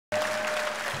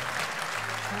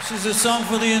This is a song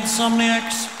for the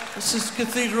Insomniacs. This is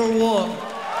Cathedral War.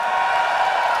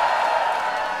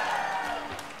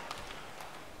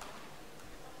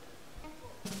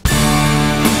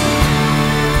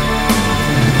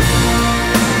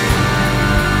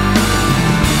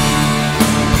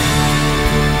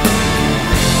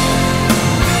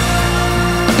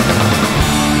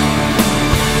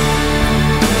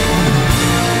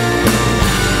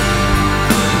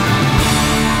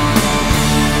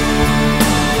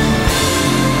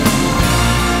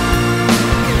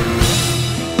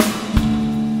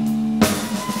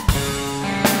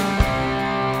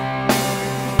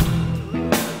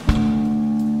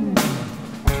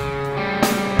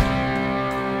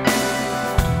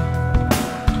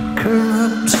 Curl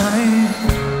up tight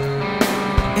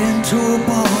into a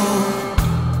ball,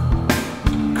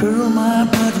 curl my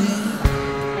body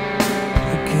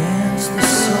against the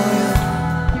soil,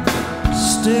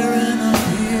 staring up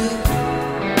here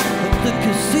at the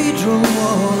cathedral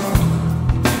wall.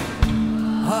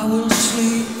 I will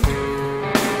sleep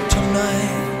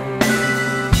tonight,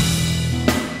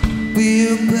 be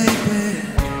a baby,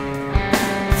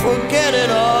 forget it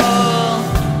all.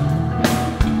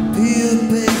 Be a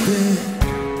baby,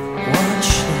 watch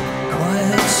the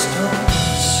quiet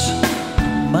storms.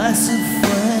 Massive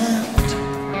friend,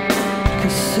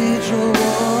 cathedral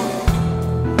wall.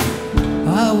 I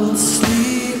will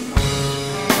sleep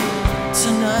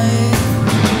tonight.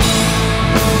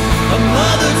 A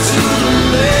mother to the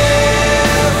living,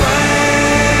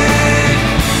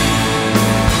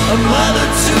 a mother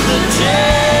to the dead.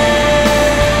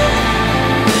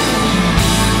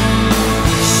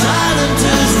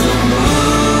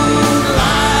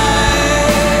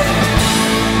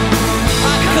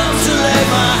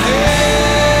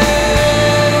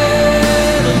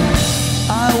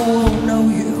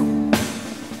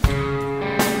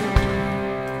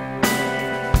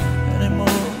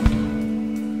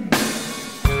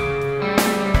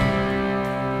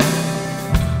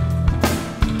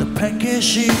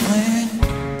 Peckish evening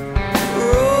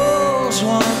rolls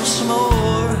once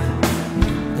more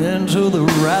into the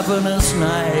ravenous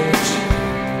night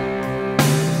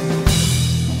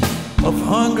of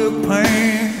hunger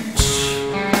pains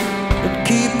that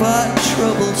keep our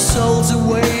troubled souls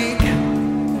awake.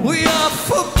 We are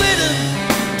forbidden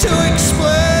to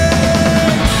explain.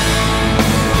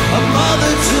 A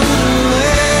mother to the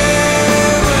living,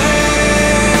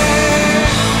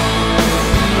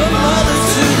 a mother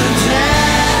to the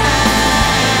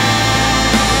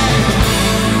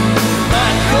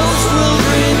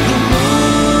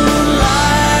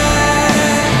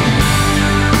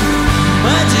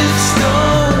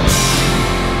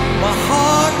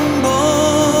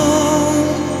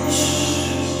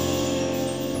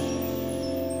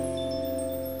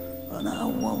and I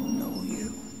won't know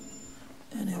you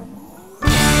anymore.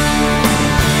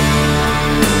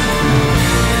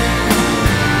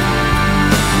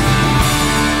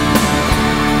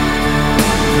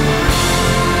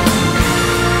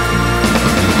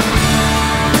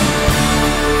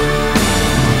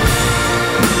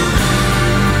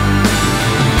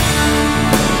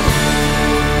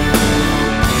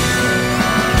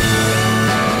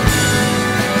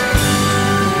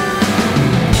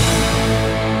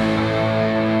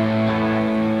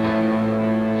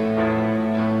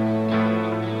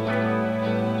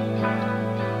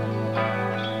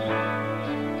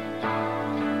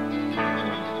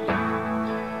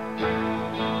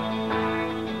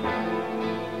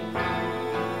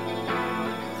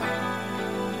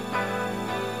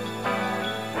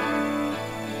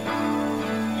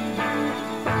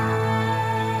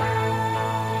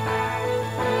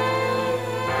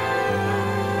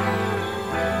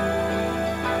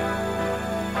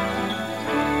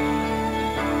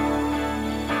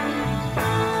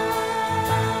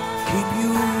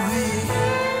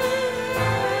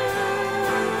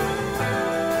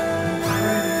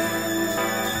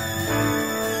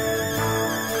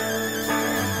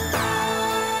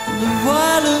 The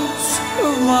violence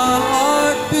of my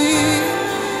heartbeat,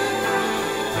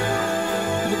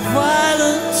 the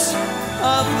violence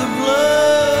of the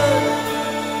blood.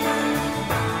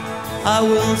 I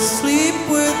will sleep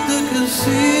with the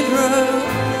cathedral,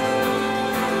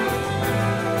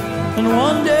 and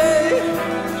one day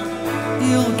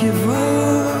you'll give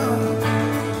up.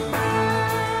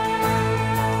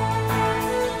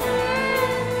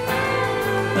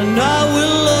 And I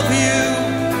will